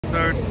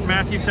So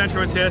Matthew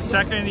Centrowitz here,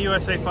 second in the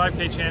USA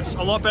 5K champs.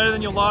 A lot better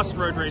than your last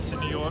road race in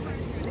New York.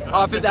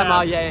 Fifth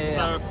mile, yeah.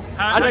 So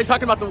I know you're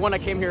talking about the one I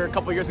came here a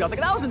couple years ago. I was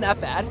like, that wasn't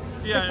that bad.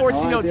 Yeah. It's like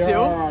 14:02.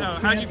 No,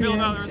 how'd you feel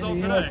about the result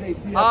today?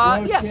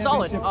 Yeah,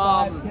 solid.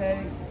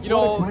 You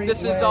know,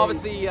 this is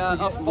obviously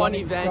a fun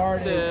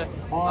event to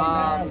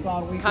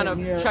kind of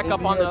check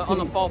up on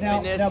the fall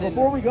fitness and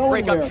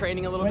break up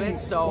training a little bit.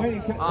 So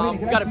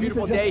we've got a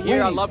beautiful day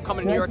here. I love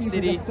coming to New York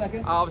City.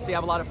 I obviously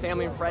have a lot of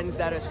family and friends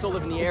that still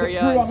live in the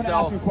area. And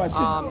so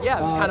yeah,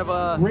 it was kind of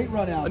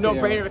a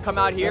no-brainer to come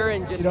out here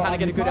and just kind of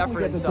get a good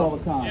effort in. So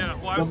yeah,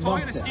 well, I was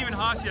talking to Stephen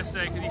Haas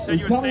yesterday because he said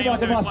you were staying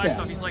with him in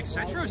Flagstaff. He's like,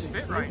 Centro's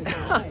fit right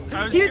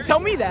now. He didn't tell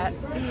me that.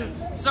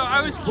 So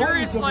I was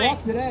curious, like,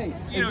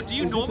 you know, do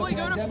you normally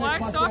go to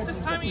Flagstaff this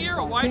time of year,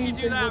 or why did you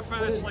do that for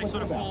this like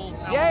sort of full?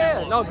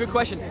 Yeah, no, good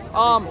question.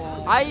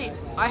 I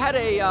had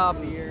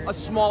a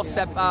small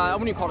I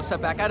wouldn't even call it a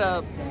setback. I had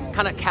a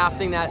kind of calf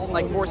thing that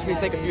like forced me to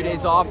take a few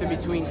days off in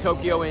between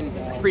Tokyo and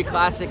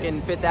Pre-Classic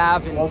and Fifth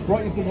Ave,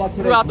 and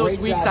throughout those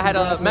weeks I had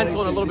a mental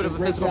and a little bit of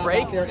a physical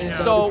break.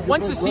 So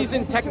once the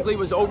season technically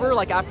was over,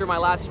 like after my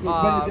last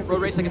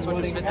road race, I guess, which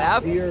was Fifth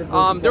Ave,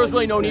 there was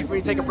really no need for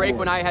me to take a break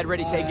when I had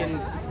already taken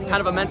kind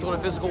of a mental and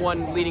a physical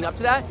one leading up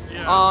to that.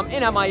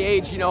 And at my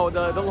age, you know,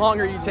 the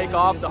longer you take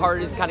off, the harder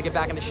it is to kind of get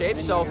back into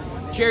shape. So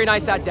Jerry and I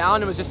sat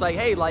down and was just like,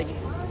 hey, like,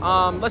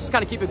 let's just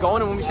kind of keep it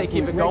going. And when we say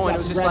keep it going, it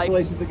was just like,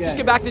 just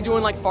get back to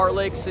doing like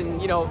fartleks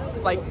and, you know,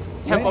 like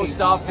tempo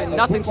stuff and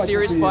nothing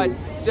serious, but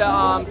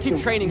keep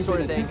training sort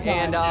of thing.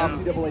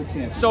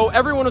 And so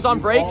everyone was on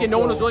break and no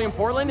one was really in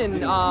Portland, and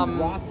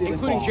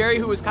including Jerry,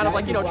 who was kind of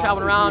like, you know,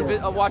 traveling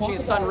around watching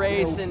his son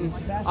race. And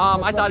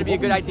I thought it'd be a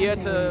good idea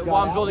to,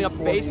 while I'm building up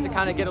a base, to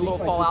kind of get a little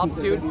fall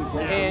altitude.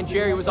 And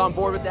Jerry was on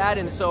board with that.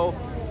 And so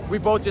we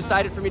both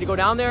decided for me to go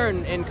down there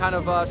and kind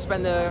of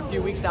spend a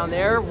few weeks down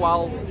there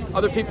while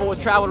other people were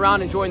traveling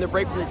around enjoying their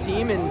break from the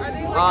team. And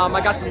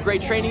I got some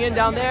great training in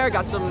down there,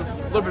 got some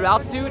little bit of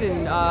altitude,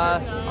 and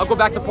I'll go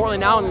back to Portland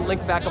now and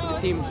link back up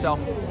with the team. So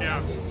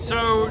yeah.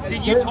 So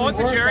did you talk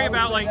to Jerry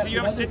about, like, did you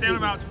ever sit down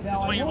about the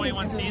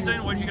 2021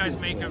 season? What did you guys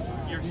make of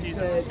your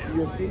season this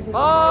year?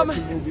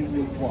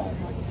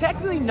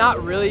 Technically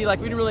not really. Like,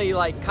 we didn't really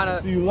like kind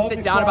of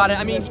sit down about it.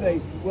 I mean, I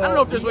don't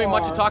know if there's really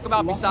much to talk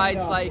about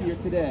besides, like,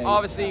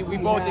 obviously we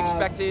both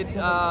expected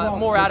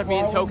more out of me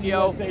in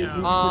Tokyo.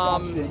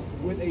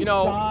 You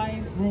know,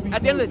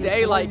 at the end of the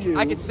day, like,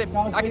 I could sit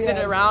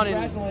around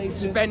and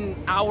spend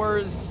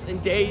hours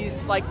and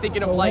days like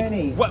thinking of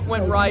like what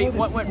went right,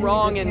 what went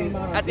wrong, and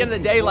at the end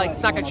of the day, like,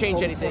 it's not gonna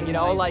change anything. You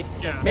know, like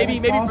maybe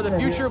for the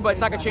future, but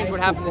it's not gonna change what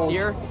happened this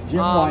year.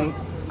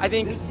 I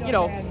think, you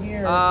know,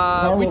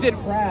 we did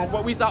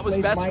what we thought was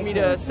best for me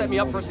to set me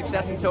up for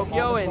success in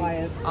Tokyo,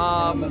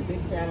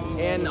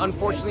 and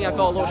unfortunately I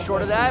fell a little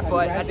short of that.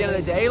 But at the end of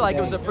the day, like,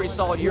 it was a pretty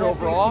solid year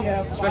overall,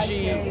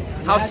 especially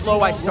how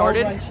slow I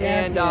started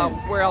and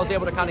where I was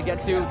able to kind of get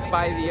to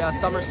by the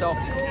summer. So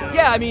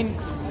yeah, I mean,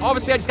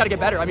 obviously I just got to get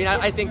better. I mean,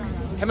 I think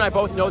him and I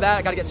both know that.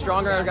 I got to get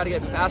stronger, I got to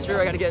get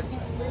faster, I got to get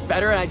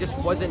better, and I just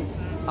wasn't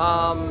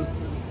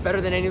better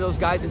than any of those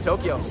guys in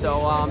Tokyo.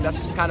 So that's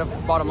just kind of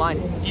bottom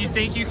line. Do you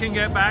think you can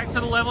get back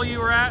to the level you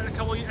were at a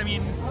couple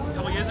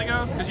years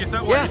ago? Because you're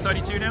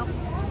 32 now?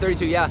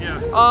 32, yeah.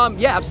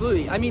 Yeah,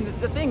 absolutely. I mean,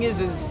 the thing is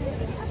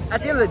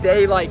at the end of the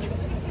day, like,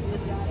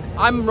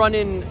 I'm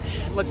running,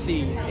 let's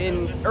see,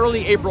 in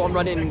early April I'm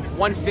running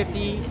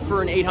 150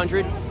 for an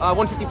 800,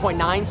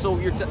 150.9. So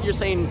you're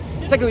saying,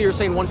 technically you're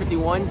saying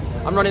 151.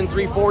 I'm running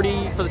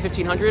 340 for the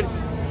 1500.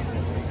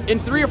 In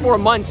 3 or 4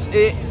 months,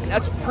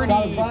 that's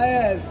pretty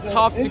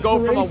tough to go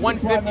from a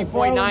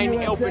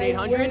 150.9 open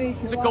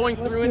 800 to going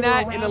through in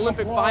that in the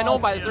Olympic final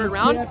by the 3rd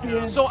round.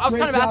 So I was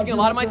kind of asking a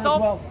lot of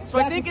myself. So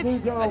I think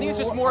it's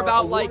just more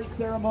about, like,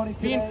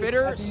 being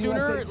fitter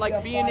sooner,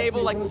 like being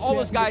able, like, all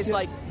those guys,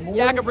 like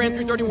Jakob ran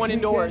 331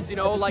 indoors, you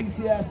know, like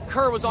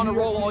Kerr was on a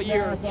roll all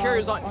year, Cherry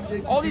was on,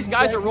 all these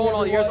guys are rolling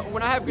all years.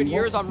 When I have good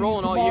years, I'm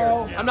rolling all year.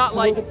 I'm not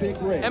like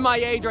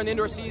MIA during the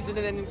indoor season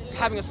and then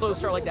having a slow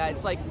start like that.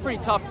 It's like a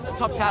tough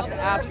task to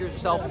ask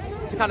yourself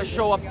to kind of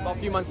show up a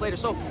few months later.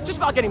 So just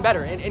about getting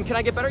better. And can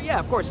I get better? Yeah,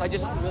 of course. I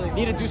just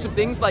need to do some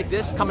things like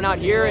this coming out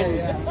here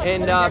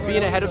and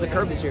being ahead of the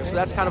curve this year. So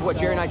that's kind of what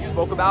Jerry and I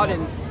spoke about,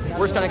 and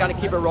we're just going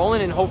to keep it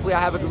rolling, and hopefully I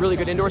have a really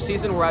good indoor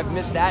season where I've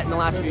missed that in the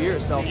last few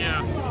years. So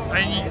yeah.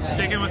 And you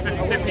sticking with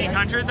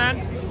 1500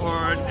 then?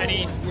 Or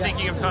any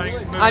thinking of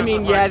moving I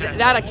mean, yeah,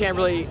 that I can't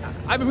really,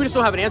 I mean, we just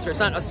don't have an answer. It's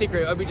not a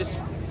secret. I'm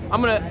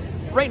going to,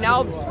 right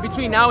now,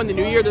 between now and the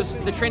new year,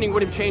 the training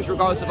wouldn't change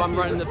regardless if I'm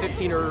running the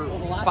 15 or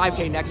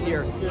 5K next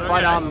year.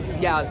 But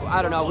yeah,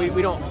 I don't know. We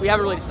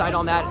haven't really decided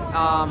on that.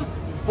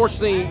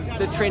 Fortunately,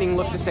 the training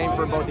looks the same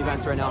for both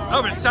events right now.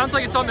 Oh, but it sounds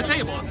like it's on the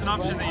table. It's an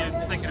option that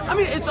you're thinking about. I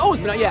mean, it's always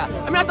been, yeah.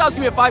 I mean, I thought I was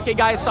going to be a 5K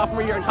guy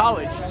sophomore year in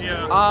college.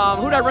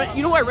 Yeah.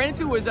 You know who I ran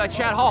into was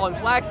Chad Hall in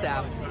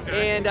Flagstaff.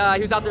 Okay. And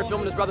he was out there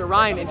filming his brother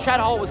Ryan. And Chad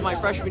Hall was my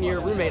freshman year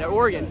roommate at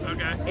Oregon.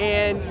 Okay.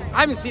 And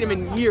I haven't seen him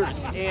in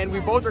years. And we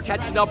both were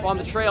catching up on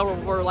the trail.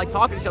 We're like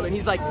talking to each other. And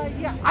he's like,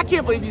 I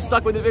can't believe you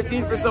stuck with the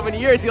 15 for so many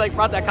years. He like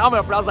brought that comment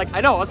up. And I was like,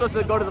 I know. I was supposed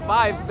to go to the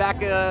 5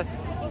 back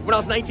when I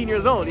was 19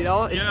 years old, you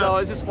know? And so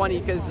it's just funny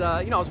because,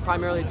 you know, I was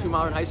primarily a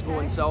 2-miler in high school.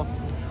 And so,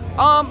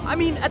 I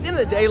mean, at the end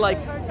of the day, like,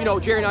 you know,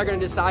 Jerry and I are going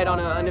to decide on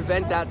an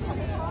event that's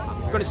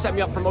going to set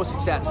me up for most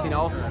success, you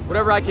know?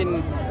 Whatever I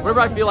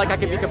feel like I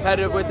can be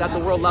competitive with at the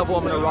world level,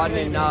 I'm going to run.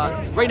 And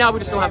right now, we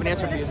just don't have an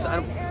answer for you.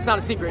 So it's not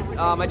a secret.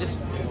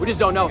 We just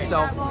don't know. So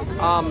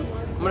I'm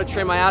going to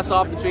train my ass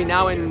off between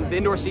now and the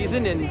indoor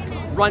season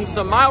and run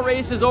some mile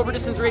races, over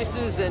distance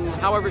races, and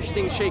however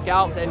things shake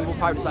out, then we'll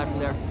probably decide from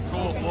there.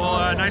 Cool.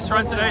 Well, nice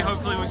run today.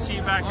 Hopefully we'll see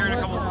you back here in a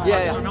couple of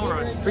months for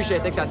Millrose. Appreciate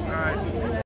it. Thanks, guys. All right.